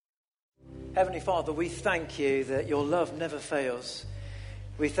Heavenly Father, we thank you that your love never fails.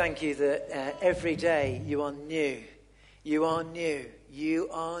 We thank you that every day you are new. You are new. You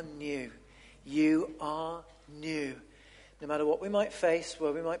are new. You are new. No matter what we might face,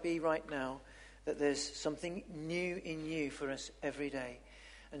 where we might be right now, that there's something new in you for us every day.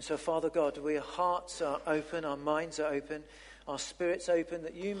 And so, Father God, our hearts are open, our minds are open, our spirits open,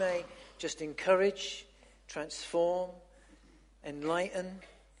 that you may just encourage, transform, enlighten,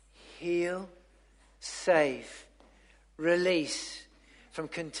 heal, save, release from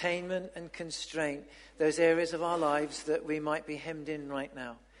containment and constraint those areas of our lives that we might be hemmed in right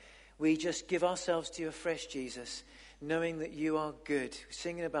now. We just give ourselves to you afresh, Jesus, knowing that you are good. We're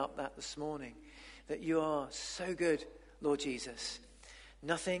singing about that this morning, that you are so good, Lord Jesus.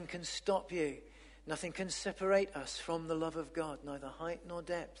 Nothing can stop you. Nothing can separate us from the love of God, neither height nor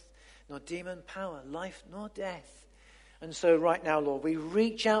depth, nor demon power, life nor death. And so right now, Lord, we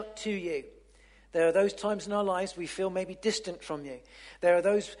reach out to you. There are those times in our lives we feel maybe distant from you. There are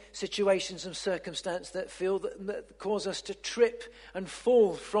those situations and circumstances that cause us to trip and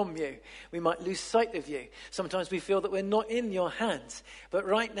fall from you. We might lose sight of you. Sometimes we feel that we're not in your hands. But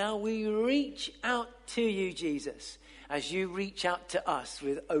right now we reach out to you, Jesus, as you reach out to us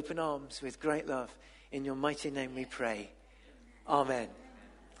with open arms, with great love. In your mighty name we pray. Amen.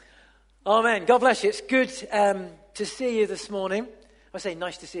 Amen. God bless you. It's good to see you this morning. I say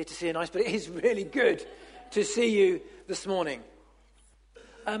nice to see you nice, but it is really good to see you this morning.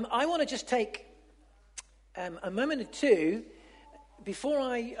 I want to just take a moment or two before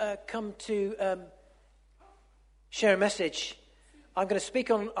I come to share a message. I'm going to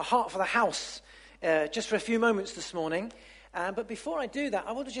speak on a heart for the house just for a few moments this morning. But before I do that,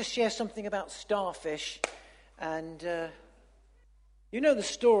 I want to just share something about starfish. And you know the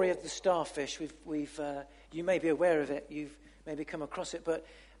story of the starfish. You may be aware of it. You've maybe come across it. But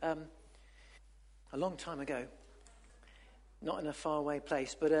a long time ago, not in a faraway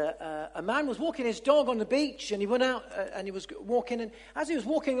place, but a man was walking his dog on the beach, and he went out and he was walking. And as he was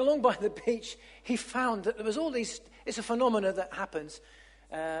walking along by the beach, he found that there was all these. It's a phenomenon that happens.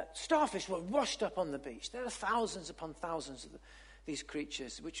 Starfish were washed up on the beach. There are thousands upon thousands of these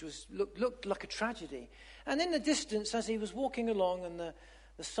creatures, which looked like a tragedy. And in the distance, as he was walking along, and the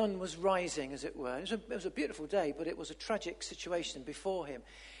sun was rising, as it were. It was a beautiful day, but it was a tragic situation before him.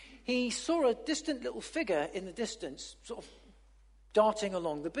 He saw a distant little figure in the distance, sort of darting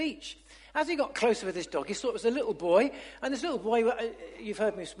along the beach. As he got closer with his dog, he saw it was a little boy. And this little boy, you've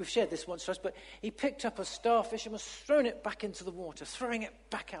heard me, we've shared this once, but he picked up a starfish and was throwing it back into the water, throwing it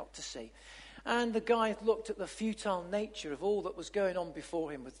back out to sea. And the guy looked at the futile nature of all that was going on before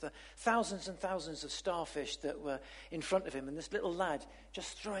him, with the thousands and thousands of starfish that were in front of him, and this little lad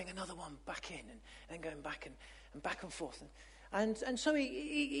just throwing another one back in and going back and back and forth. And so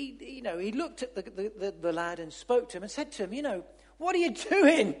he looked at the lad and spoke to him and said to him, what are you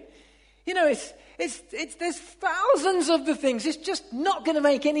doing? There's thousands of the things. It's just not going to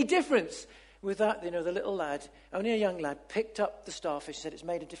make any difference. With that, the little lad, only a young lad, picked up the starfish and said it's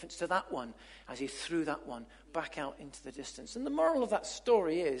made a difference to that one as he threw that one back out into the distance. And the moral of that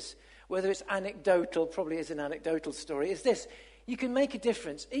story is, whether it's anecdotal, probably is an anecdotal story, is this: you can make a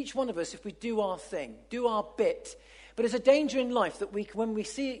difference. Each one of us, if we do our thing, do our bit. But there's a danger in life that when we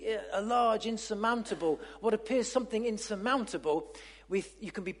see a large, insurmountable, what appears something insurmountable,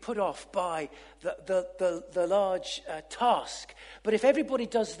 you can be put off by the large task. But if everybody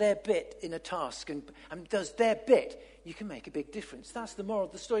does their bit in a task and does their bit, you can make a big difference. That's the moral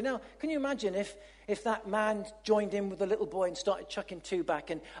of the story. Now, can you imagine if that man joined in with the little boy and started chucking two back,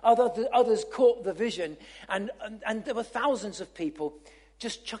 and others caught the vision, and there were thousands of people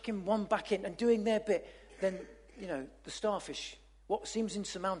just chucking one back in and doing their bit, then, the starfish, what seems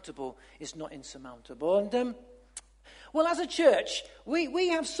insurmountable is not insurmountable. And well, as a church, we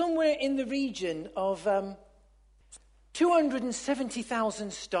have somewhere in the region of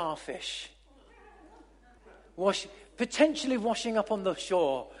 270,000 starfish potentially washing up on the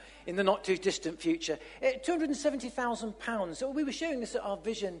shore in the not too distant future. 270,000 pounds. We were sharing this at our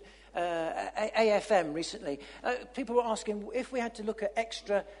Vision AFM recently. People were asking if we had to look at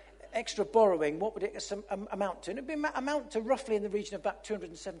extra borrowing, what would it amount to? And it would amount to roughly in the region of about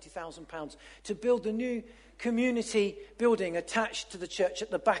 £270,000 to build a new community building attached to the church at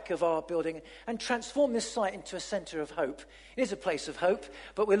the back of our building and transform this site into a centre of hope. It is a place of hope,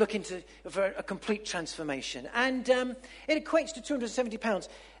 but we're looking for a complete transformation. And it equates to £270.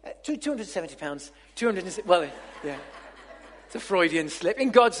 £270. Well, yeah. It's a Freudian slip.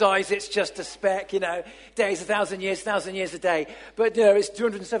 In God's eyes, it's just a speck, days, 1,000 years a day. But, it's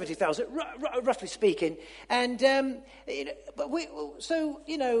 270,000, roughly speaking. And, we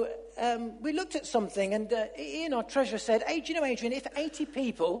looked at something, and Ian, our treasurer, said, hey, do you know, Adrian, if 80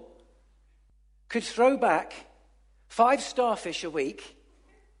 people could throw back 5 starfish a week,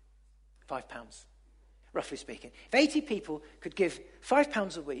 £5, roughly speaking. If 80 people could give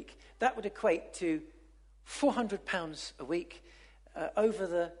 £5 a week, that would equate to £400 a week over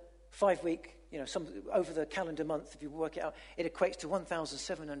the 5-week, over the calendar month. If you work it out, it equates to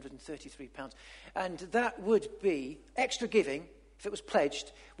 £1,733. And that would be, extra giving, if it was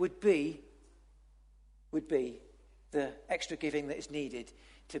pledged, would be the extra giving that is needed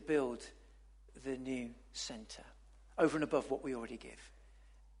to build the new centre, over and above what we already give.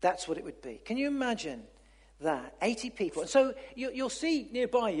 That's what it would be. Can you imagine that? 80 people. And so you'll see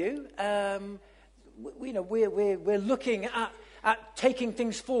nearby you, we're looking at taking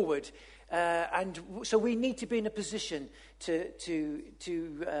things forward. And so we need to be in a position to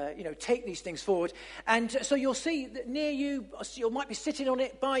take these things forward. And so you'll see that near you, you might be sitting on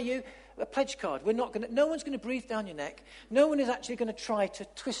it by you, a pledge card. No one's going to breathe down your neck. No one is actually going to try to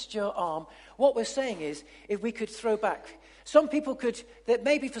twist your arm. What we're saying is, if we could throw back, some people could, that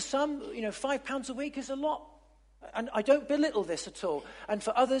maybe for some, £5 a week is a lot. And I don't belittle this at all. And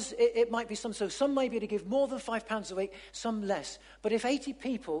for others, it might be some. So some may be able to give more than £5 a week, some less. But if 80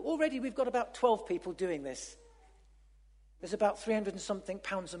 people, already we've got about 12 people doing this. There's about 300 and something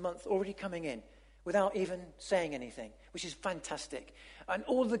pounds a month already coming in without even saying anything, which is fantastic. And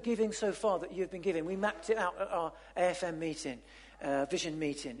all the giving so far that you've been giving, we mapped it out at our AFM meeting, vision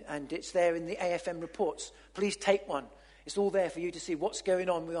meeting, and it's there in the AFM reports. Please take one. It's all there for you to see what's going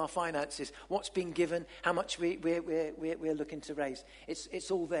on with our finances, what's been given, how much we're looking to raise. It's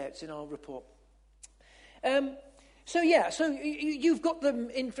all there. It's in our report. So you've got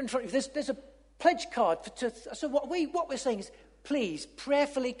them in front of you. There's a pledge card. So what we're saying is, please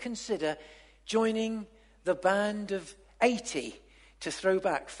prayerfully consider joining the band of 80 to throw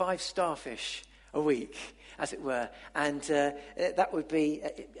back 5 starfish a week, as it were. And that would be,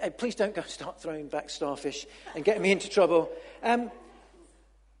 please don't go start throwing back starfish and getting me into trouble.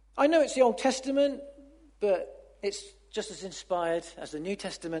 I know it's the Old Testament, but it's just as inspired as the New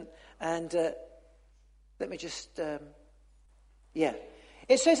Testament. And let me just,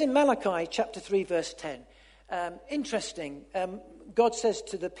 It says in Malachi chapter 3, verse 10, interesting, God says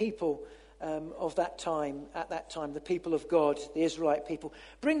to the people of that time, at that time, the people of God, the Israelite people,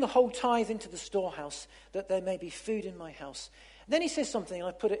 bring the whole tithe into the storehouse, that there may be food in my house. And then he says something, and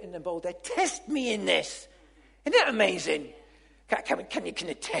I put it in the bold there, test me in this. Isn't that amazing? Can you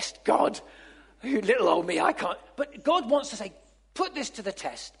test God? You little old me, I can't. But God wants to say, put this to the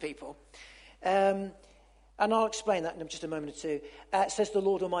test, people. And I'll explain that in just a moment or two. Says the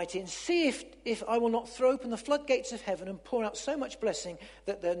Lord Almighty, and see if I will not throw open the floodgates of heaven and pour out so much blessing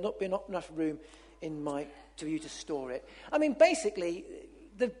that there not be not enough room for you to store it. I mean, basically,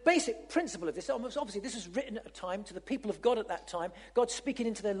 the basic principle of this, obviously this was written at a time to the people of God at that time, God speaking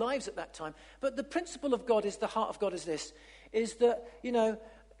into their lives at that time. But the principle of God is, the heart of God is this, is that,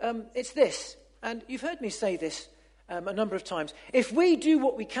 it's this. And you've heard me say this a number of times. If we do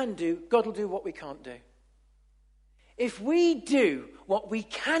what we can do, God will do what we can't do. If we do what we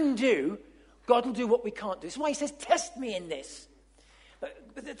can do, God will do what we can't do. That's why he says, test me in this.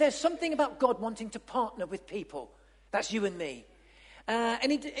 But there's something about God wanting to partner with people. That's you and me.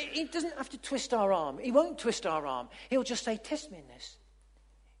 And he doesn't have to twist our arm. He won't twist our arm. He'll just say, test me in this.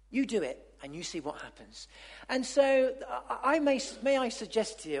 You do it, and you see what happens. And so may I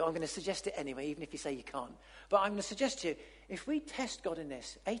suggest to you, I'm going to suggest it anyway, even if you say you can't. But I'm going to suggest to you, if we test God in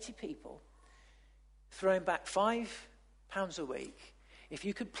this, 80 people, throwing back £5 a week, if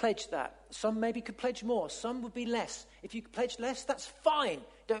you could pledge that, some maybe could pledge more, some would be less. If you could pledge less, that's fine.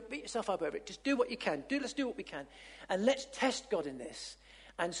 Don't beat yourself up over it. Just do what you can. Let's do what we can. And let's test God in this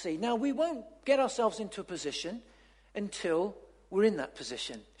and see. Now, we won't get ourselves into a position until we're in that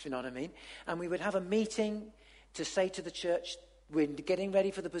position, if you know what I mean. And we would have a meeting to say to the church, we're getting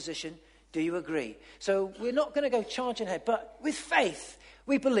ready for the position. Do you agree? So we're not going to go charging ahead, but with faith,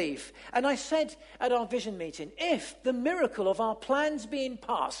 we believe. And I said at our vision meeting, if the miracle of our plans being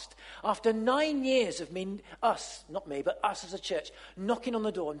passed after 9 years of us as a church, knocking on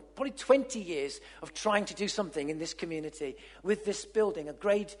the door, and probably 20 years of trying to do something in this community with this building, a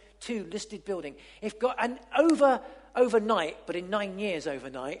grade 2 listed building, and overnight, but in 9 years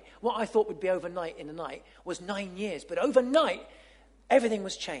overnight, what I thought would be overnight in a night was 9 years. But overnight, everything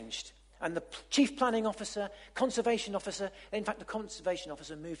was changed. And the chief planning officer, conservation officer, in fact, the conservation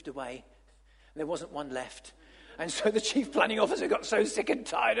officer moved away. There wasn't one left. And so the chief planning officer got so sick and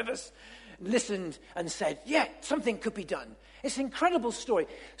tired of us, listened and said, yeah, something could be done. It's an incredible story.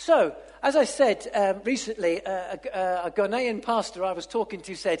 So, as I said recently, a Ghanaian pastor I was talking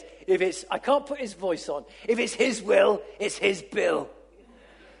to said, I can't put his voice on, if it's his will, it's his bill.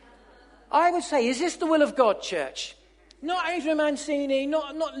 I would say, is this the will of God, church? Not Adrian Mancini,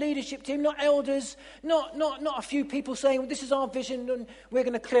 not leadership team, not elders, not a few people saying, well, this is our vision and we're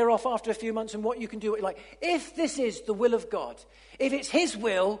going to clear off after a few months and what you can do. If this is the will of God, if it's his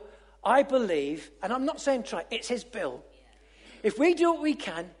will, I believe, and I'm not saying try, it's his bill. If we do what we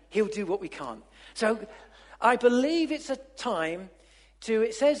can, he'll do what we can't. So I believe it's a time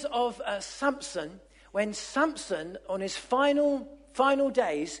it says of Samson, when Samson on his final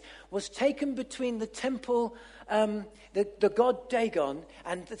days was taken between the temple, the god Dagon,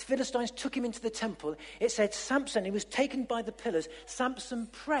 and the Philistines took him into the temple. It said Samson, he was taken by the pillars. Samson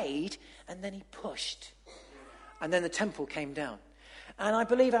prayed and then he pushed. And then the temple came down. And I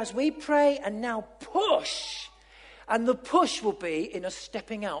believe as we pray and now push, and the push will be in us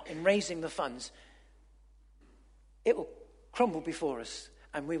stepping out, in raising the funds, it will crumble before us.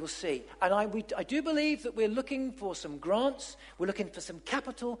 And we will see. And I do believe that we're looking for some grants. We're looking for some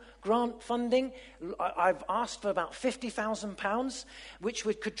capital grant funding. I've asked for about £50,000, which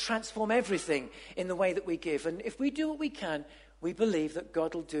could transform everything in the way that we give. And if we do what we can, we believe that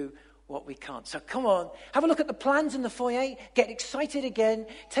God will do what we can't. So come on, have a look at the plans in the foyer, get excited again,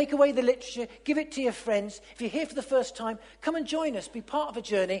 take away the literature, give it to your friends. If you're here for the first time, come and join us, be part of a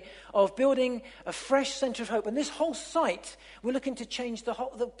journey of building a fresh centre of hope. And this whole site, we're looking to change the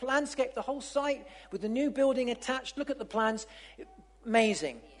landscape, the whole site with the new building attached. Look at the plans,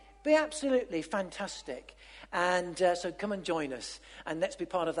 amazing, be absolutely fantastic. And so come and join us and let's be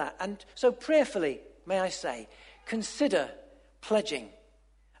part of that. And so prayerfully, may I say, consider pledging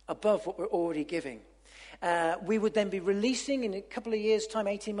above what we're already giving. We would then be releasing in a couple of years' time,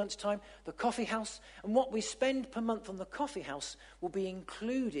 18 months' time, the coffee house. And what we spend per month on the coffee house will be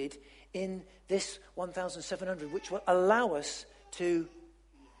included in this 1,700, which will allow us to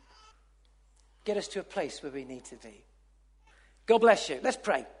get us to a place where we need to be. God bless you. Let's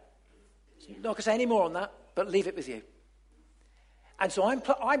pray. Not going to say any more on that, but leave it with you. And so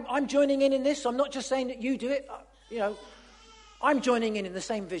I'm joining in this. I'm not just saying that you do it. I'm joining in the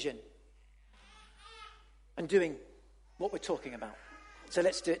same vision and doing what we're talking about. So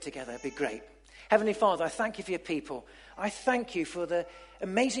let's do it together. It'd be great. Heavenly Father, I thank you for your people. I thank you for the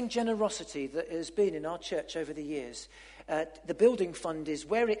amazing generosity that has been in our church over the years. The building fund is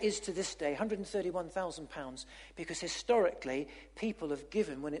where it is to this day, £131,000, because historically people have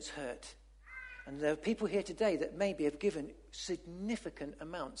given when it's hurt. And there are people here today that maybe have given significant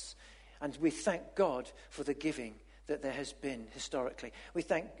amounts. And we thank God for the giving that there has been historically. We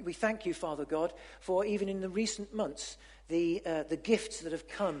thank you, Father God, for even in the recent months, the gifts that have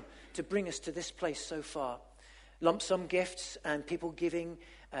come to bring us to this place so far. Lump sum gifts and people giving,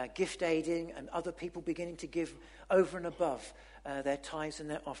 gift aiding, and other people beginning to give over and above their tithes and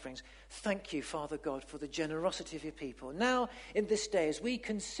their offerings. Thank you, Father God, for the generosity of your people. Now, in this day, as we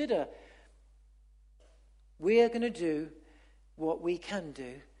consider we are going to do what we can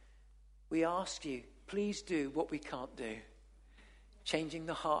do, we ask you, please do what we can't do. Changing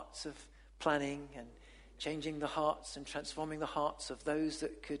the hearts of planning and changing the hearts and transforming the hearts of those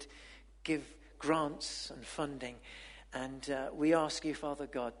that could give grants and funding. And we ask you, Father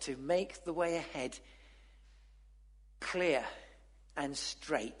God, to make the way ahead clear and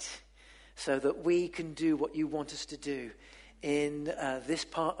straight so that we can do what you want us to do in this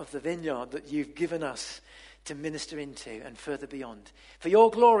part of the vineyard that you've given us to minister into and further beyond. For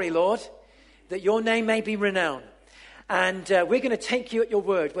your glory, Lord, that your name may be renowned. And we're going to take you at your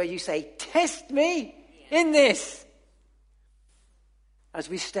word where you say, test me in this. As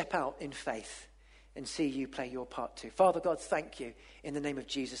we step out in faith and see you play your part too. Father God, thank you. In the name of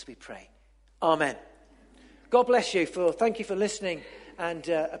Jesus we pray. Amen. God bless you. Thank you for listening and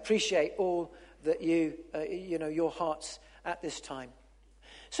appreciate all that your hearts at this time.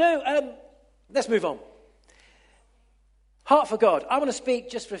 So let's move on. Heart for God. I want to speak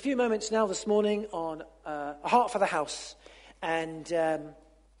just for a few moments now this morning on a heart for the house. And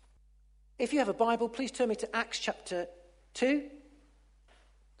if you have a Bible, please turn me to Acts chapter 2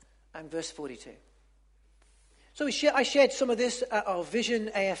 and verse 42. So I shared some of this at our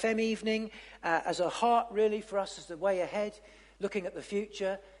Vision AFM evening as a heart really for us as the way ahead, looking at the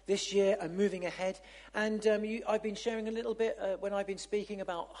future this year and moving ahead. And I've been sharing a little bit when I've been speaking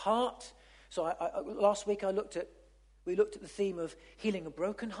about heart. So last week we looked at the theme of healing a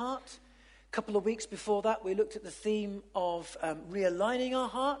broken heart. A couple of weeks before that, we looked at the theme of realigning our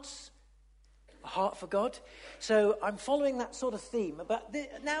hearts. a heart for God. So I'm following that sort of theme. But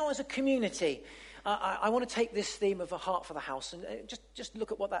now as a community, I want to take this theme of a heart for the house and just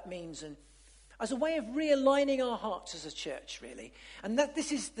look at what that means, and as a way of realigning our hearts as a church, really. And that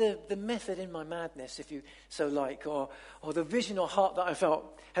this is the method in my madness, if you so like, or the vision or heart that I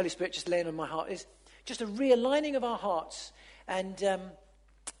felt Holy Spirit just laying on my heart, is just a realigning of our hearts and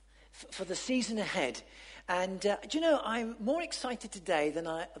for the season ahead. And do you know, I'm more excited today than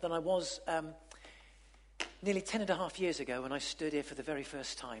I was nearly 10 and a half years ago when I stood here for the very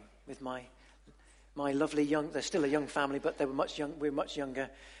first time with my lovely they're still a young family, but we're a much younger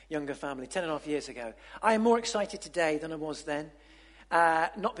family, 10 and a half years ago. I am more excited today than I was then,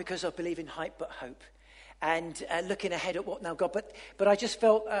 not because I believe in hype, but hope. And looking ahead at what now God, but I just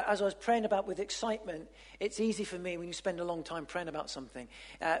felt, as I was praying about with excitement, it's easy for me when you spend a long time praying about something,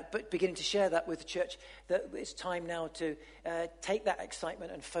 but beginning to share that with the church, that it's time now to take that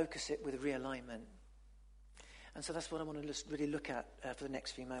excitement and focus it with realignment. And so that's what I want to really look at for the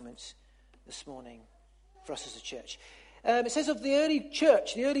next few moments this morning for us as a church. It says of the early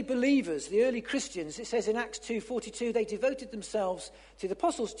church, the early believers, the early Christians, it says in Acts 2:42, they devoted themselves to the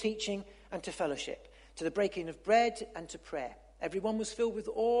apostles' teaching and to fellowship, to the breaking of bread and to prayer. Everyone was filled with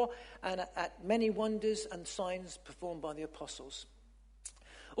awe and at many wonders and signs performed by the apostles.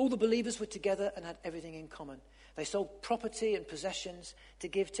 All the believers were together and had everything in common. They sold property and possessions to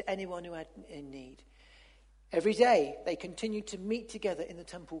give to anyone who had in need. Every day they continued to meet together in the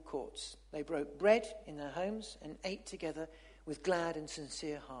temple courts. They broke bread in their homes and ate together with glad and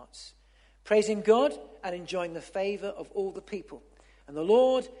sincere hearts, praising God and enjoying the favor of all the people. And the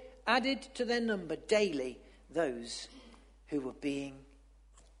Lord added to their number daily those who were being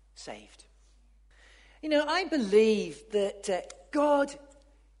saved. You know, I believe that God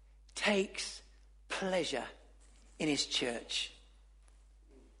takes pleasure in his church.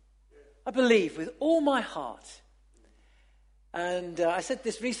 I believe with all my heart. And I said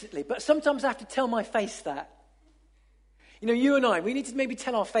this recently, but sometimes I have to tell my face that. You know, you and I, we need to maybe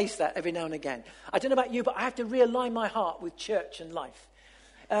tell our face that every now and again. I don't know about you, but I have to realign my heart with church and life.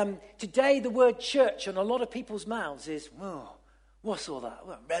 Today, the word church on a lot of people's mouths is, whoa, what's all that?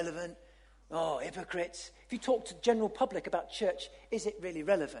 Well, relevant. Oh, hypocrites. If you talk to the general public about church, is it really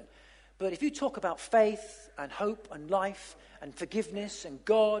relevant? But if you talk about faith and hope and life and forgiveness and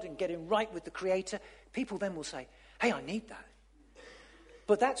God and getting right with the Creator, people then will say, hey, I need that.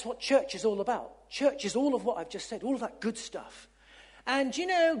 But that's what church is all about. Church is all of what I've just said, all of that good stuff. And you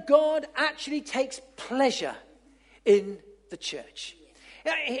know, God actually takes pleasure in the church.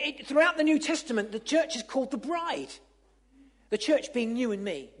 Throughout the New Testament, the church is called the bride. The church being you and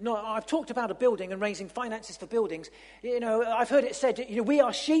me. No, I've talked about a building and raising finances for buildings. You know, I've heard it said, you know, we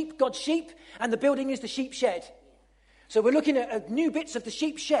are sheep, God's sheep, and the building is the sheep shed. So we're looking at new bits of the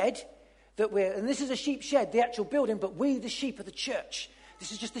sheep shed and this is a sheep shed, the actual building, but we, the sheep, are the church.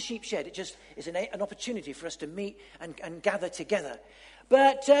 This is just the sheep shed. It just is an opportunity for us to meet and gather together.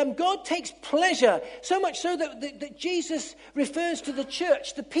 But God takes pleasure, so much so that Jesus refers to the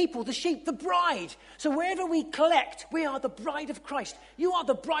church, the people, the sheep, the bride. So wherever we collect, we are the bride of Christ. You are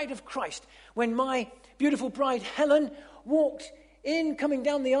the bride of Christ. When my beautiful bride Helen walked in, coming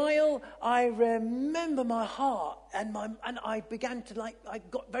down the aisle, I remember my heart and I began to I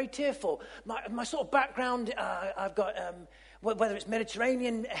got very tearful. My sort of background, I've got whether it's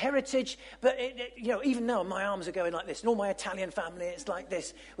Mediterranean heritage, but even now my arms are going like this. And all my Italian family, it's like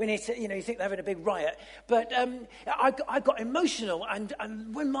this. We need to, you think they're having a big riot. But I got emotional,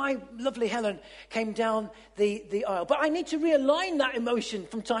 and when my lovely Helen came down the aisle. But I need to realign that emotion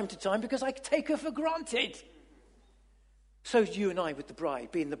from time to time because I take her for granted. So you and I with the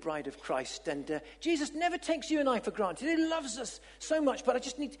bride, being the bride of Christ. And Jesus never takes you and I for granted. He loves us so much, but I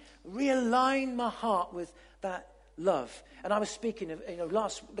just need to realign my heart with that love. And I was speaking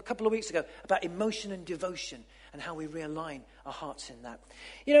a couple of weeks ago about emotion and devotion and how we realign our hearts in that.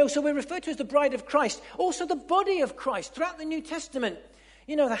 So we're referred to as the bride of Christ. Also the body of Christ throughout the New Testament.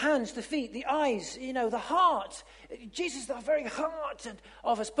 The hands, the feet, the eyes, the heart. Jesus is the very heart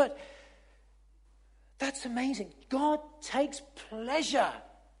of us. But that's amazing. God takes pleasure,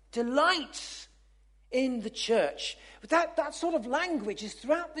 delights in the church. That sort of language is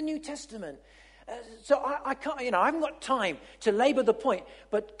throughout the New Testament. So I can't, I haven't got time to labor the point,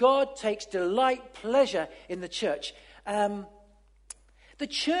 but God takes delight, pleasure in the church. The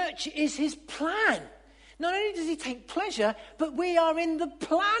church is his plan. Not only does he take pleasure, but we are in the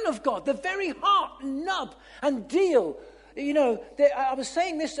plan of God, the very heart, nub, and deal. I was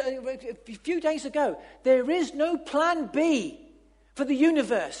saying this a few days ago. There is no plan B for the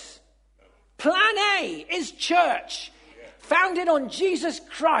universe. Plan A is church, founded on Jesus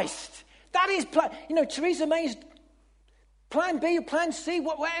Christ. That is, Theresa May's plan B, plan C,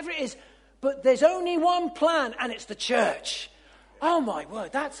 whatever it is. But there's only one plan, and it's the church. Oh, my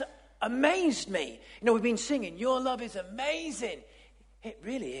word, that's amazed me. We've been singing, your love is amazing. It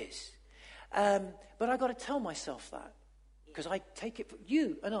really is. But I've got to tell myself that. Because I take it for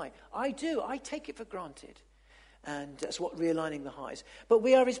you and I do. I take it for granted. And that's what realigning the heart is. But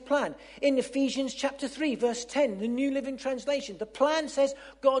we are his plan. In Ephesians chapter 3, verse 10, the New Living Translation, the plan says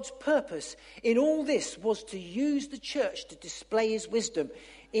God's purpose in all this was to use the church to display his wisdom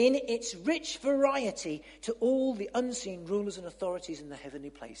in its rich variety to all the unseen rulers and authorities in the heavenly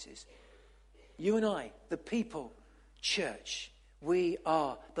places. You and I, the people, church, we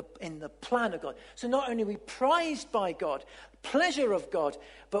are in the plan of God. So not only are we prized by God, pleasure of God,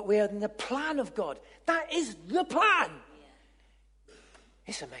 but we are in the plan of God. That is the plan. Yeah.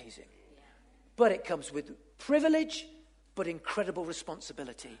 It's amazing. Yeah. But it comes with privilege, but incredible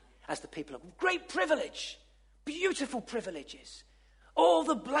responsibility as the people of great privilege, beautiful privileges, all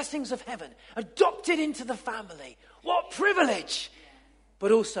the blessings of heaven, adopted into the family. What privilege!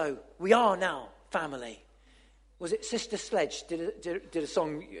 But also, we are now family. Was it Sister Sledge did a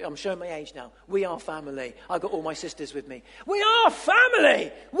song? I'm showing my age now. We are family. I've got all my sisters with me. We are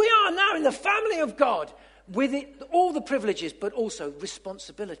family. We are now in the family of God. With it, all the privileges, but also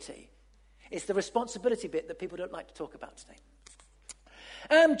responsibility. It's the responsibility bit that people don't like to talk about today.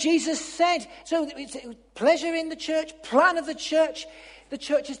 Jesus said, so it's pleasure in the church, plan of the church. The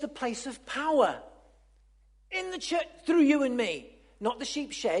church is the place of power. In the church, through you and me. Not the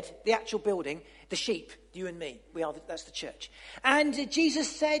sheep shed, the actual building, the sheep, you and me. That's the church. And Jesus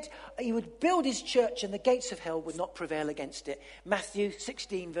said he would build his church and the gates of hell would not prevail against it. Matthew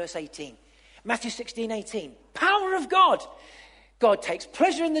 16, verse 18. Matthew 16, 18. Power of God. God takes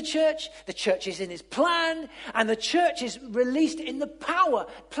pleasure in the church is in his plan, and the church is released in the power.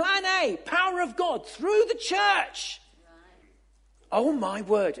 Plan A, power of God through the church. Oh my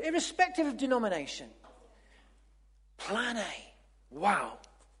word, irrespective of denomination. Plan A. Wow.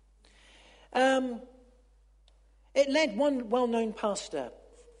 It led one well-known pastor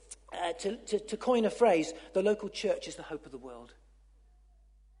to coin a phrase, the local church is the hope of the world.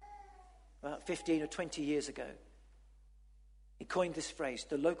 About 15 or 20 years ago, he coined this phrase,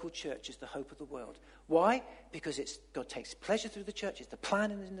 the local church is the hope of the world. Why? Because God takes pleasure through the church, it's the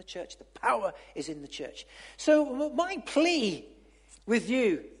plan is in the church, the power is in the church. So my plea with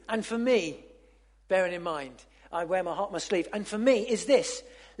you and for me, bearing in mind, I wear my heart on my sleeve. And for me is this.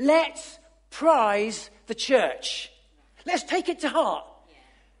 Let's prize the church. Let's take it to heart.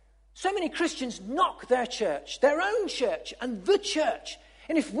 So many Christians knock their church, their own church, and the church.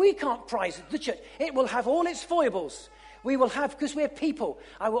 And if we can't prize the church, it will have all its foibles. We will have, because we're people.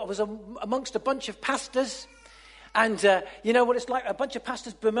 I was amongst a bunch of pastors. And you know what it's like? A bunch of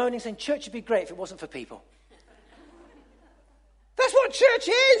pastors bemoaning, saying church would be great if it wasn't for people. That's what church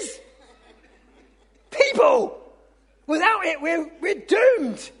is. People. Without it, we're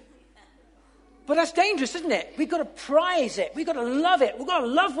doomed. But that's dangerous, isn't it? We've got to prize it. We've got to love it. We've got to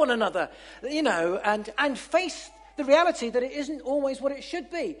love one another, and face the reality that it isn't always what it should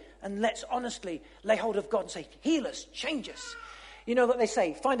be. And let's honestly lay hold of God and say, heal us, change us. You know what they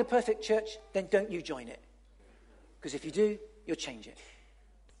say, find a perfect church, then don't you join it. Because if you do, you'll change it.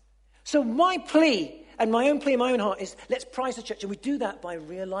 So my plea, and my own plea in my own heart is, let's prize the church. And we do that by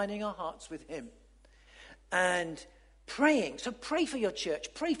realigning our hearts with him. And praying. So pray for your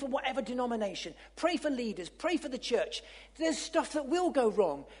church. Pray for whatever denomination. Pray for leaders. Pray for the church. There's stuff that will go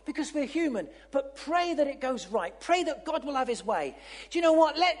wrong because we're human. But pray that it goes right. Pray that God will have his way. Do you know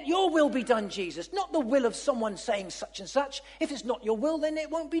what? Let your will be done, Jesus. Not the will of someone saying such and such. If it's not your will, then it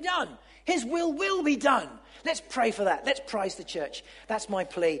won't be done. His will be done. Let's pray for that. Let's prize the church. That's my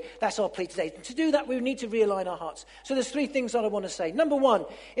plea. That's our plea today. To do that, we need to realign our hearts. So there's three things that I want to say. Number one,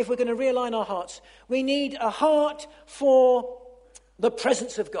 if we're going to realign our hearts, we need a heart for the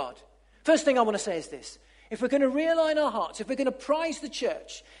presence of God. First thing I want to say is this. If we're going to realign our hearts, if we're going to prize the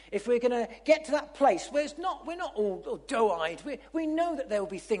church, if we're going to get to that place where we're not all doe-eyed, we know that there will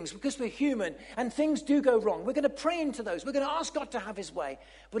be things because we're human and things do go wrong. We're going to pray into those. We're going to ask God to have his way.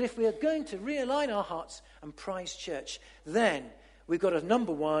 But if we are going to realign our hearts and prize church, then we've got to,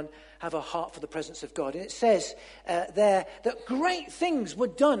 number one, have a heart for the presence of God. And it says there that great things were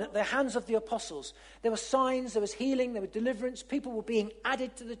done at the hands of the apostles. There were signs, there was healing, there was deliverance. People were being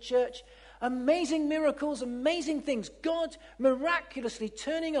added to the church. Amazing miracles, amazing things. God miraculously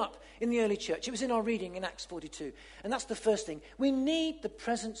turning up in the early church. It was in our reading in Acts 42. And that's the first thing. We need the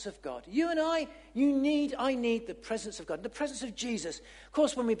presence of God. You and I need the presence of God. The presence of Jesus. Of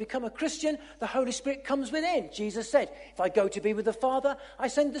course, when we become a Christian, the Holy Spirit comes within. Jesus said, if I go to be with the Father, I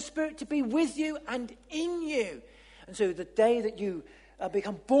send the Spirit to be with you and in you. And so the day that you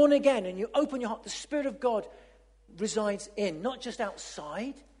become born again and you open your heart, the Spirit of God resides in, not just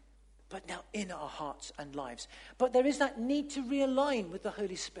outside, but now in our hearts and lives. But there is that need to realign with the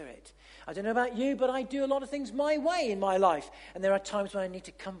Holy Spirit. I don't know about you, but I do a lot of things my way in my life. And there are times when I need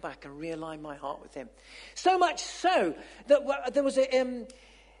to come back and realign my heart with him. So much so that there was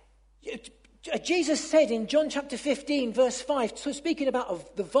Jesus said in John chapter 15, verse 5, so speaking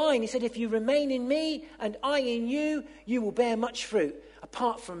about the vine, he said, if you remain in me and I in you, you will bear much fruit.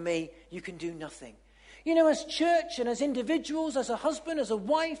 Apart from me, you can do nothing. You know, as church and as individuals, as a husband, as a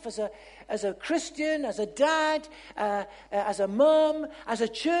wife, as a Christian, as a dad, as a mum, as a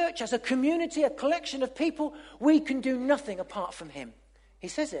church, as a community, a collection of people, we can do nothing apart from him. He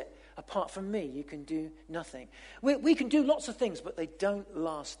says it. Apart from me, you can do nothing. We can do lots of things, but they don't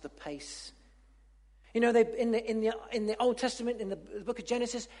last the pace. You know, in the Old Testament, in the book of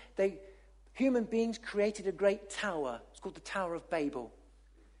Genesis, human beings created a great tower. It's called the Tower of Babel.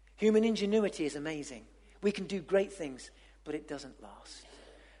 Human ingenuity is amazing. We can do great things, but it doesn't last.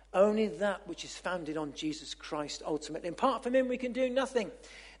 Only that which is founded on Jesus Christ ultimately. And apart from him, we can do nothing.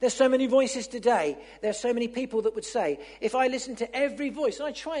 There's so many voices today. There's so many people that would say, if I listen to every voice, and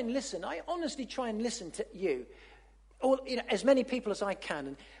I try and listen, I honestly try and listen to you, as many people as I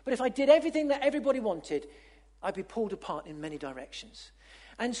can. But if I did everything that everybody wanted, I'd be pulled apart in many directions.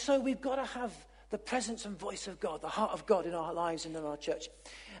 And so we've got to have the presence and voice of God, the heart of God in our lives and in our church.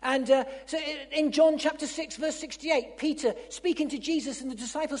 And so in John chapter 6, verse 68, Peter, speaking to Jesus and the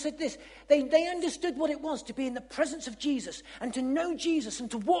disciples, said this. They understood what it was to be in the presence of Jesus and to know Jesus and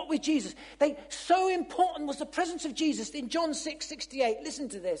to walk with Jesus. So important was the presence of Jesus. In John 6, 68, listen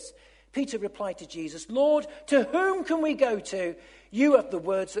to this. Peter replied to Jesus, Lord, to whom can we go to? You have the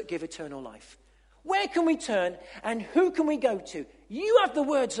words that give eternal life. Where can we turn and who can we go to? You have the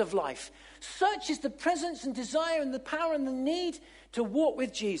words of life. Such is the presence and desire and the power and the need to walk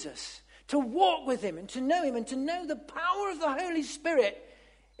with Jesus, to walk with him and to know the power of the Holy Spirit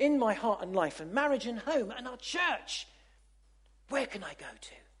in my heart and life and marriage and home and our church. Where can I go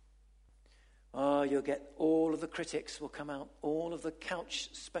to? Oh, you'll get all of the critics will come out, all of the couch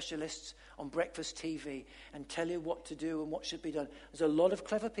specialists on breakfast TV and tell you what to do and what should be done. There's a lot of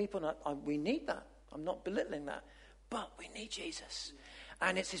clever people, and we need that. I'm not belittling that. But we need Jesus.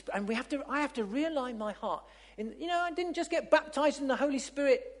 And I have to realign my heart. I didn't just get baptized in the Holy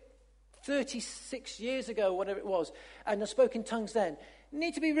Spirit 36 years ago, whatever it was, and I spoke in tongues then. I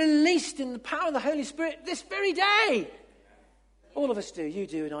need to be released in the power of the Holy Spirit this very day. All of us do. You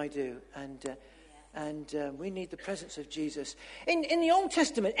do and I do. And we need the presence of Jesus. In the Old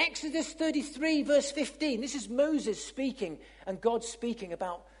Testament, Exodus 33, verse 15, this is Moses speaking and God speaking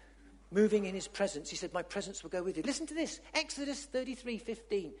about moving in his presence. He said, my presence will go with you. Listen to this. Exodus 33,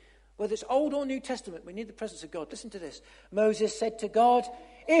 15. Whether it's Old or New Testament, we need the presence of God. Listen to this. Moses said to God,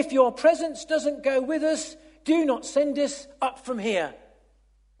 if your presence doesn't go with us, do not send us up from here.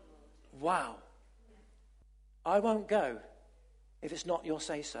 Wow. I won't go if it's not your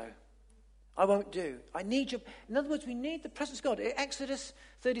say-so. I won't do. I need your... In other words, we need the presence of God. Exodus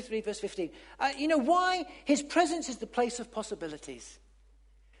 33, verse 15. You know why? His presence is the place of possibilities.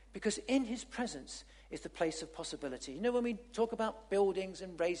 Because in his presence is the place of possibility. You know, when we talk about buildings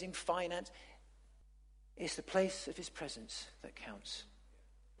and raising finance, it's the place of his presence that counts.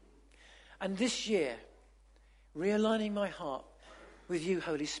 And this year, realigning my heart with you,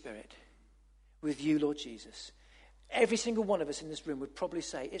 Holy Spirit, with you, Lord Jesus. Every single one of us in this room would probably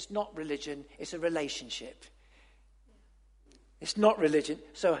say, it's not religion, it's a relationship. It's not religion.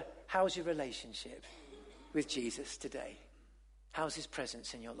 So how's your relationship with Jesus today? How's his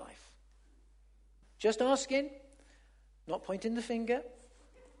presence in your life? Just asking, not pointing the finger.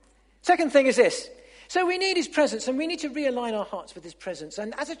 Second thing is this. So we need his presence and we need to realign our hearts with his presence.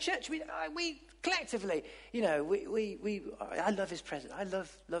 And as a church, we collectively, I love his presence. I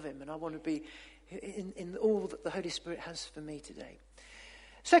love him and I want to be in all that the Holy Spirit has for me today.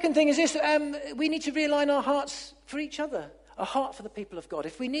 Second thing is this. We need to realign our hearts for each other. A heart for the people of God.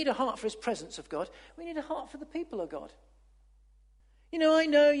 If we need a heart for his presence of God, we need a heart for the people of God. You know, I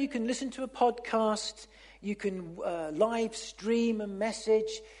know you can listen to a podcast, you can live stream a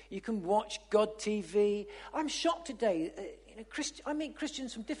message, you can watch God TV. I'm shocked today. I meet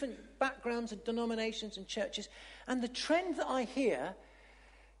Christians from different backgrounds and denominations and churches, and the trend that I hear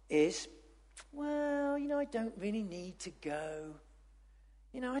is well, I don't really need to go.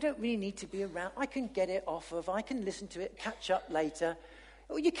 I don't really need to be around. I can get it off of, I can listen to it, catch up later.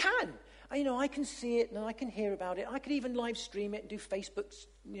 Well, you can. I can see it and I can hear about it. I could even live stream it and do Facebook,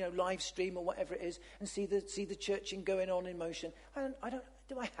 live stream or whatever it is and see the churching going on in motion.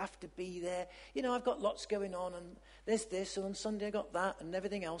 Do I have to be there? I've got lots going on and there's this and on Sunday I got that and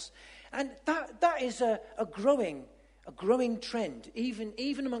everything else. And that is a growing trend,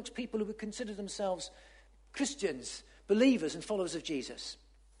 even amongst people who would consider themselves Christians, believers and followers of Jesus.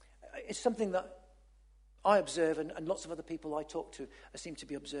 It's something that I observe and lots of other people I talk to seem to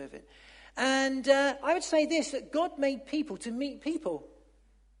be observing. And I would say this, that God made people to meet people.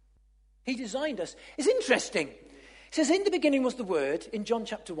 He designed us. It's interesting. It says, in the beginning was the Word, in John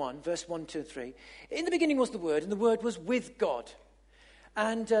chapter 1, verse 1, 2, and 3. In the beginning was the Word, and the Word was with God.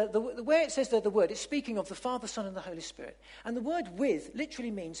 And the way it says there, the Word, it's speaking of the Father, Son, and the Holy Spirit. And the word with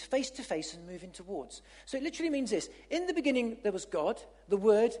literally means face to face and moving towards. So it literally means this. In the beginning there was God, the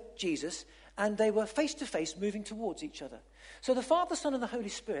Word, Jesus, and they were face to face moving towards each other. So the Father, Son, and the Holy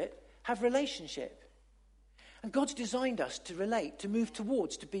Spirit have relationship. And God's designed us to relate, to move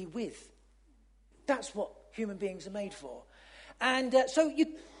towards, to be with. That's what human beings are made for. And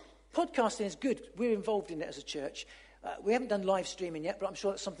podcasting is good. We're involved in it as a church. We haven't done live streaming yet, but I'm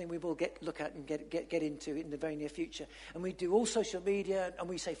sure that's something we will look at and get into in the very near future. And we do all social media, and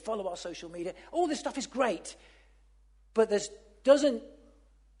we say follow our social media. All this stuff is great, but this doesn't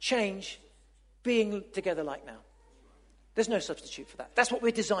change being together like now. There's no substitute for that. That's what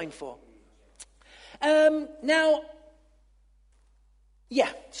we're designed for. So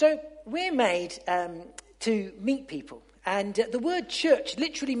we're made to meet people. And the word church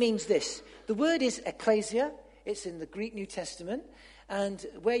literally means this. The word is ecclesia. It's in the Greek New Testament. And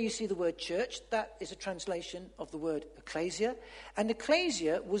where you see the word church, that is a translation of the word ecclesia. And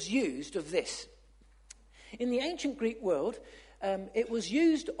ecclesia was used of this. In the ancient Greek world, it was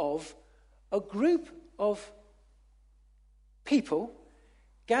used of a group of people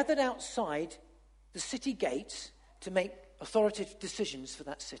gathered outside the city gates to make authoritative decisions for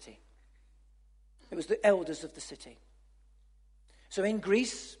that city. It was the elders of the city. So in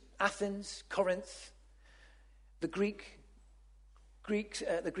Greece, Athens, Corinth, the Greek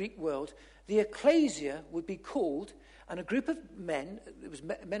world, the ecclesia would be called, and a group of men, it was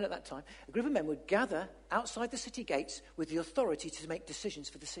men at that time, a group of men would gather outside the city gates with the authority to make decisions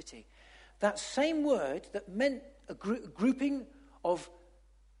for the city. That same word that meant a grouping of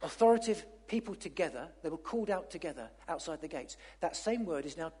authoritative people together, they were called out together outside the gates. That same word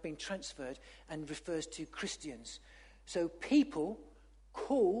is now being transferred and refers to Christians. So people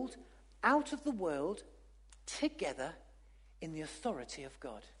called out of the world together in the authority of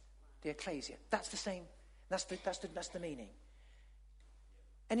God, the ecclesia. That's the same. That's the meaning.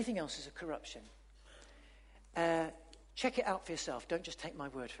 Anything else is a corruption. Check it out for yourself. Don't just take my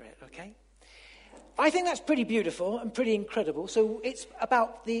word for it, okay? I think that's pretty beautiful and pretty incredible. So it's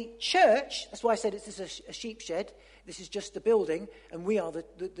about the church. That's why I said this is a sheep shed. This is just the building, and we're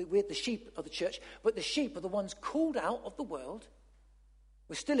the sheep of the church. But the sheep are the ones called out of the world.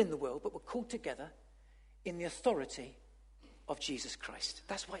 We're still in the world, but we're called together in the authority of Jesus Christ.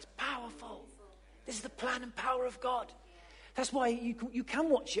 That's why it's powerful. This is the plan and power of God. That's why you can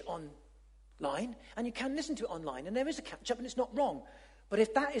watch it online, and you can listen to it online, and there is a catch-up, and it's not wrong. But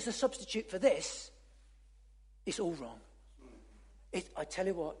if that is a substitute for this, it's all wrong. I tell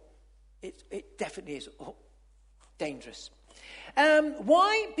you what, it definitely is dangerous.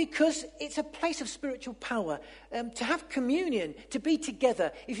 Why? Because it's a place of spiritual power. To have communion, to be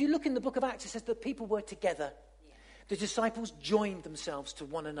together. If you look in the book of Acts, it says that people were together. The disciples joined themselves to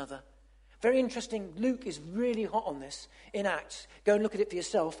one another. Very interesting. Luke is really hot on this in Acts. Go and look at it for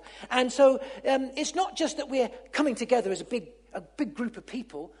yourself. And so it's not just that we're coming together as a big group of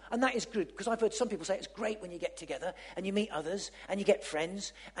people, and that is good, because I've heard some people say it's great when you get together and you meet others and you get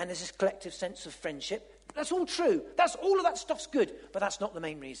friends and there's this collective sense of friendship. That's all true. All of that stuff's good, but that's not the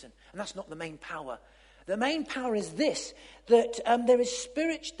main reason, and that's not the main power. The main power is this, that there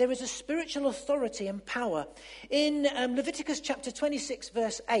is a spiritual authority and power. In Leviticus chapter 26,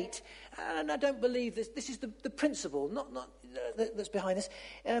 verse 8, and I don't believe this is the principle, not that's behind this.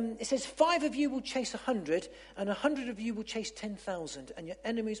 It says, 5 of you will chase 100, and 100 of you will chase 10,000, and your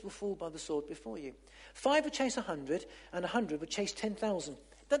enemies will fall by the sword before you. 5 will chase 100, and 100 will chase 10,000.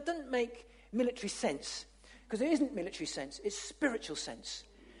 That doesn't make military sense, because it isn't military sense, it's spiritual sense.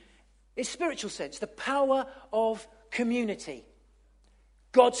 It's spiritual sense, the power of community.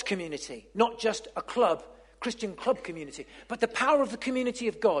 God's community, not just a club Christian club community, but the power of the community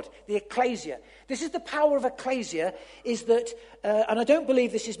of God, the ecclesia. This is the power of ecclesia, is that, and I don't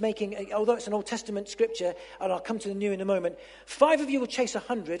believe this is making, although it's an Old Testament scripture, and I'll come to the New in a moment, 5 of you will chase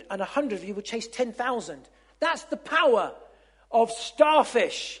 100, and 100 of you will chase 10,000. That's the power of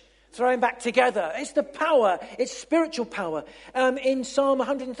starfish throwing back together. It's the power. It's spiritual power. In Psalm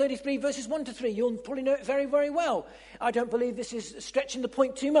 133, verses 1 to 3, you'll probably know it very, very well. I don't believe this is stretching the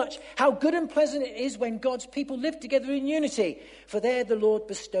point too much. How good and pleasant it is when God's people live together in unity. For there the Lord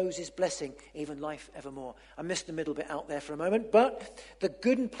bestows his blessing, even life evermore. I missed the middle bit out there for a moment. But the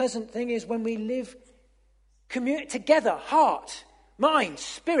good and pleasant thing is when we live together, heart, mind,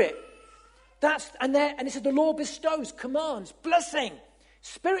 spirit. And it says the Lord bestows, commands, blessing.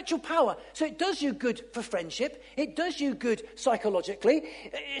 Spiritual power. So it does you good for friendship. It does you good psychologically.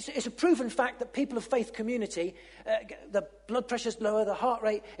 It's a proven fact that people of faith community, the blood pressure's lower, the heart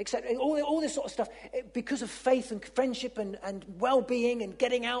rate, etc. All this sort of stuff, because of faith and friendship and well-being and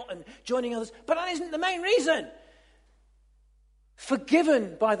getting out and joining others. But that isn't the main reason.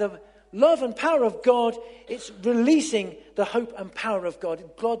 Forgiven by the love and power of God, it's releasing the hope and power of God.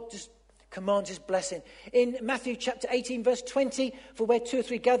 God just commands his blessing. In Matthew chapter 18, verse 20, for where 2 or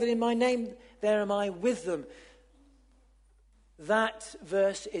 3 gathered in my name, there am I with them. That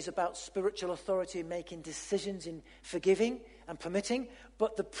verse is about spiritual authority making decisions in forgiving and permitting.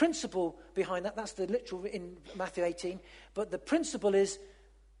 But the principle behind that, that's the literal in Matthew 18, but the principle is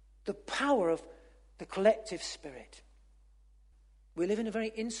the power of the collective spirit. We live in a very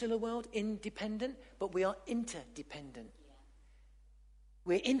insular world, independent, but we are interdependent.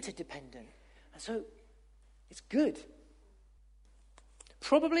 We're interdependent. And so it's good.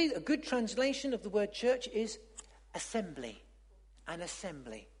 Probably a good translation of the word church is assembly. An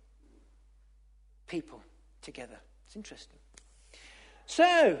assembly. People together. It's interesting.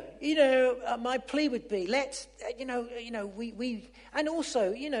 So, my plea would be, let's, we and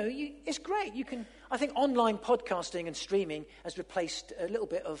also, it's great. You can, I think online podcasting and streaming has replaced a little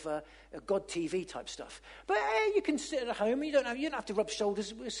bit of God TV type stuff. But you can sit at home. You don't have to rub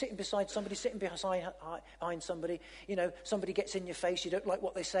shoulders. We're sitting beside somebody, sitting behind somebody. Somebody gets in your face. You don't like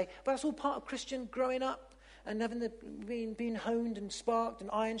what they say. But that's all part of Christian growing up and having being honed and sparked, and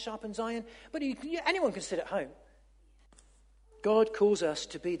iron sharpens iron. But anyone can sit at home. God calls us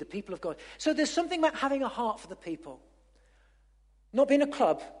to be the people of God. So there's something about having a heart for the people. Not being a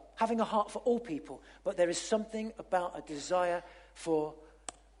club, having a heart for all people. But there is something about a desire for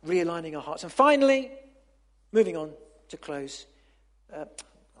realigning our hearts. And finally, moving on to close.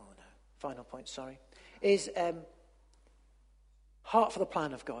 Final point, is heart for the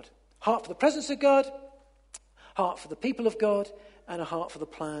plan of God. Heart for the presence of God, heart for the people of God, and a heart for the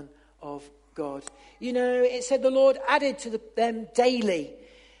plan of God. It said the Lord added to them daily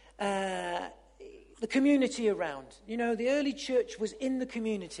the community around. The early church was in the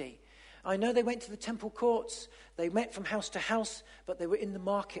community. I know they went to the temple courts, they met from house to house, but they were in the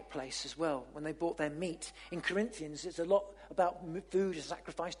marketplace as well when they bought their meat. In Corinthians, it's a lot about food and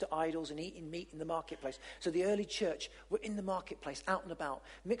sacrifice to idols and eating meat in the marketplace. So the early church were in the marketplace, out and about,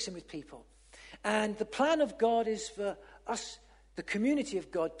 mixing with people. And the plan of God is for us, the community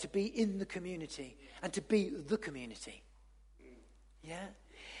of God, to be in the community and to be the community. Yeah?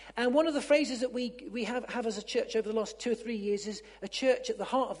 And one of the phrases that we have as a church over the last 2 or 3 years is a church at the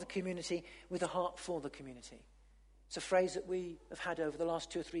heart of the community with a heart for the community. It's a phrase that we have had over the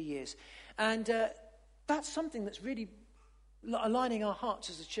last 2 or 3 years. And that's something that's really aligning our hearts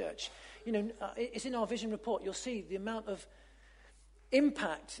as a church. It's in our vision report. You'll see the amount of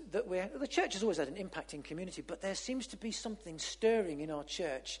impact that the church has always had an impact in community, but there seems to be something stirring in our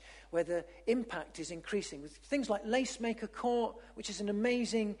church where the impact is increasing with things like Lacemaker Court, which is an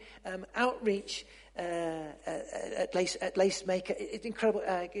amazing outreach at Lacemaker. It's incredible.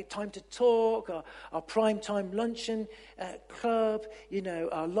 Time to Talk, our prime time luncheon club,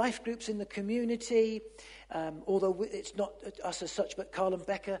 our life groups in the community. Although it's not us as such, but Carl and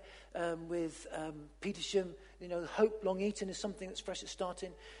Becker with Petersham. Hope Long Eaton is something that's fresh at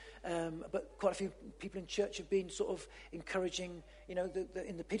starting. But quite a few people in church have been sort of encouraging, in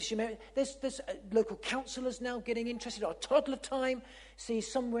the Petersham area. There's local counsellors now getting interested. Our toddler time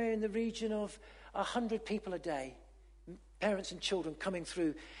sees somewhere in the region of 100 people a day, parents and children coming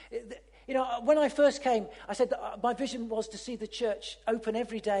through. When I first came, I said that my vision was to see the church open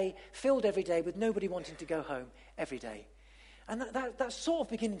every day, filled every day, with nobody wanting to go home every day. And that's sort of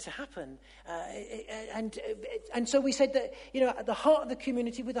beginning to happen. And so we said that, at the heart of the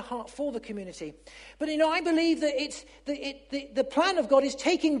community, with a heart for the community. But, I believe that it's the plan of God is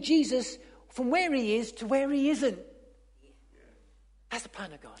taking Jesus from where he is to where he isn't. That's the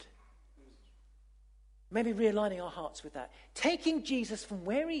plan of God. Maybe realigning our hearts with that. Taking Jesus from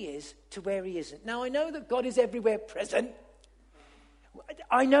where he is to where he isn't. Now, I know that God is everywhere present.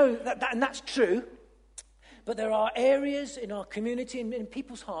 I know that and that's true. But there are areas in our community and in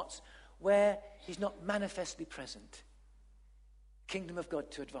people's hearts where he's not manifestly present. Kingdom of God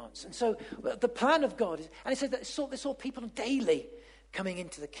to advance. And so the plan of God is, and it says that they saw people daily coming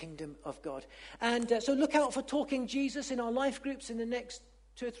into the kingdom of God. And so look out for Talking Jesus in our life groups in the next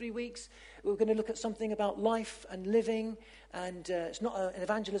 2 or 3 weeks. We're going to look at something about life and living. And it's not an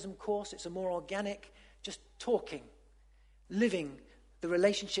evangelism course. It's a more organic, just talking, living the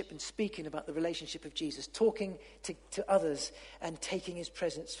relationship and speaking about the relationship of Jesus, talking to others and taking his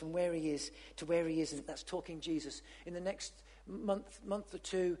presence from where he is to where he isn't. That's Talking Jesus. In the next month or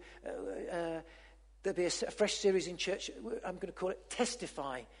two, there'll be a fresh series in church. I'm going to call it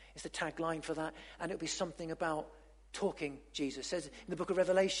Testify. It's the tagline for that. And it'll be something about talking Jesus. It says in the book of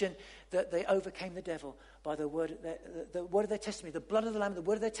Revelation that they overcame the devil by the word of their testimony, the blood of the Lamb, the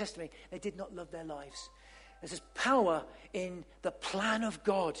word of their testimony. They did not love their lives. There's this power in the plan of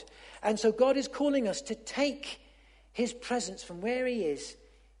God. And so God is calling us to take his presence from where he is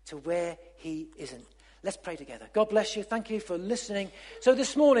to where he isn't. Let's pray together. God bless you. Thank you for listening. So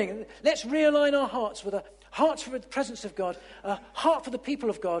this morning, let's realign our hearts with a heart for the presence of God, a heart for the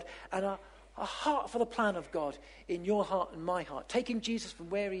people of God, and a heart for the plan of God in your heart and my heart. Taking Jesus from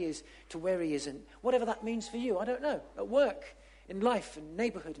where he is to where he isn't. Whatever that means for you, I don't know. At work, in life, in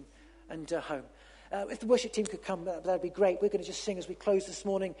neighborhood, and home. If the worship team could come, that would be great. We're going to just sing as we close this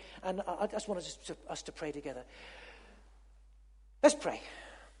morning, and I just want us to pray together. Let's pray.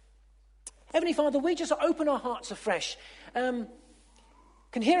 Heavenly Father, we just open our hearts afresh. Can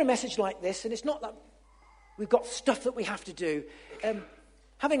hear a message like this, and it's not that we've got stuff that we have to do.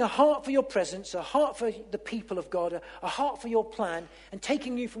 Having a heart for your presence, a heart for the people of God, a heart for your plan, and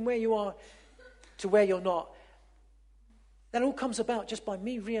taking you from where you are to where you're not. That all comes about just by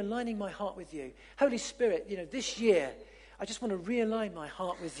me realigning my heart with you. Holy Spirit, this year, I just want to realign my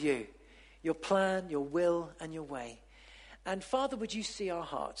heart with you. Your plan, your will, and your way. And Father, would you see our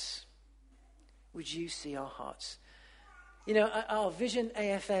hearts? Would you see our hearts? Our Vision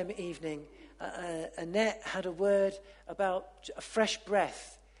AFM evening, Annette had a word about a fresh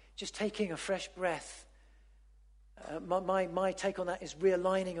breath. Just taking a fresh breath. My take on that is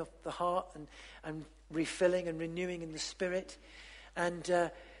realigning of the heart and refilling and renewing in the spirit. And,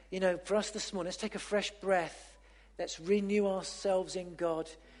 for us this morning, let's take a fresh breath. Let's renew ourselves in God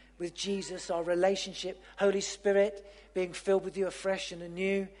with Jesus, our relationship, Holy Spirit, being filled with you afresh and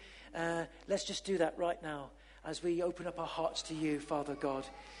anew. Let's just do that right now as we open up our hearts to you, Father God.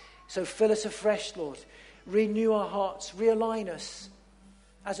 So fill us afresh, Lord. Renew our hearts, realign us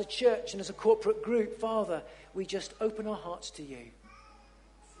as a church and as a corporate group. Father, we just open our hearts to you.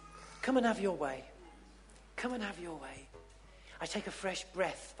 Come and have your way. Come and have your way. I take a fresh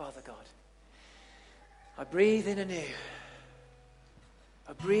breath, Father God. I breathe in anew.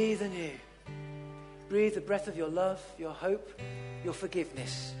 I breathe anew. Breathe the breath of your love, your hope, your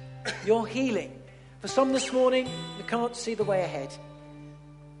forgiveness, your healing. For some this morning, you can't see the way ahead.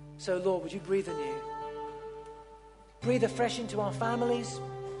 So, Lord, would you breathe anew? Breathe afresh into our families,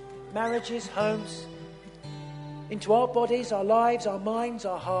 marriages, homes, into our bodies, our lives, our minds,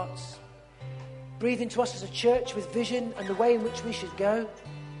 our hearts. Breathe into us as a church with vision and the way in which we should go.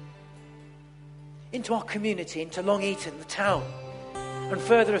 Into our community, into Long Eaton, the town, and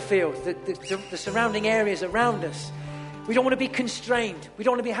further afield, the surrounding areas around us. We don't want to be constrained. We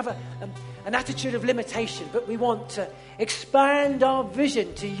don't want to have an attitude of limitation, but we want to expand our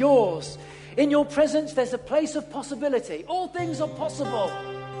vision to yours. In your presence, there's a place of possibility. All things are possible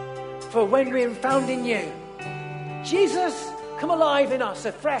for when we're found in you. Jesus, come alive in us,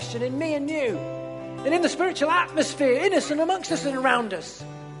 afresh, and in me and you, and in the spiritual atmosphere, in us and amongst us and around us.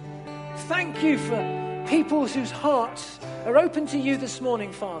 Thank you for people whose hearts are open to you this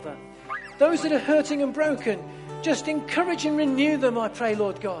morning, Father. Those that are hurting and broken, just encourage and renew them, I pray,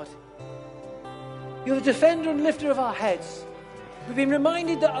 Lord God. You're the defender and lifter of our heads. We've been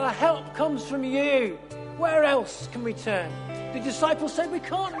reminded that our help comes from you. Where else can we turn? The disciples said we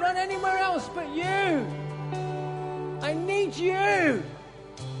can't run anywhere else but you. I need you.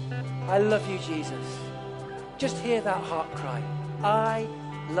 I love you, Jesus. Just hear that heart cry. I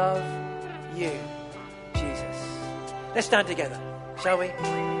love you, Jesus. Let's stand together, shall we?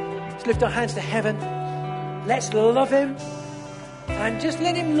 Let's lift our hands to heaven. Let's love him and just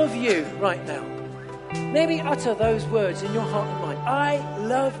let him love you right now. Maybe utter those words in your heart and mind. I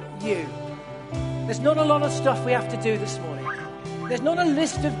love you. There's not a lot of stuff we have to do this morning. There's not a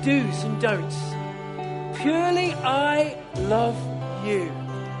list of do's and don'ts. Purely, I love you.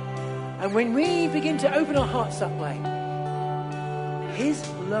 And when we begin to open our hearts that way, His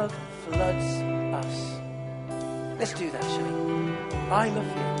love floods us. Let's do that, shall we? I love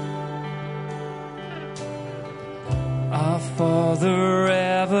you. Our Father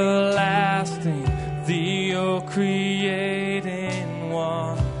everlasting, the all-creating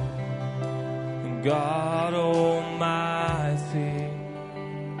one, God Almighty,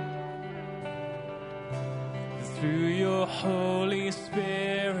 through your Holy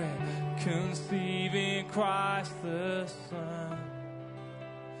Spirit, conceiving Christ the Son,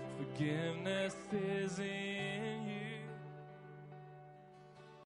 forgiveness is in